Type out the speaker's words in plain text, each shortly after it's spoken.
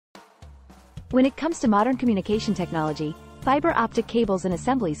When it comes to modern communication technology, fiber optic cables and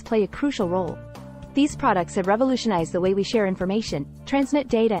assemblies play a crucial role. These products have revolutionized the way we share information, transmit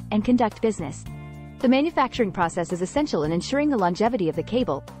data, and conduct business. The manufacturing process is essential in ensuring the longevity of the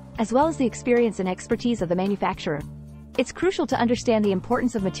cable, as well as the experience and expertise of the manufacturer. It's crucial to understand the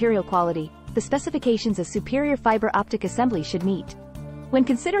importance of material quality, the specifications a superior fiber optic assembly should meet. When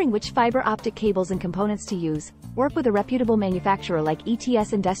considering which fiber optic cables and components to use, work with a reputable manufacturer like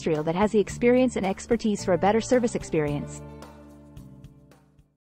ETS Industrial that has the experience and expertise for a better service experience.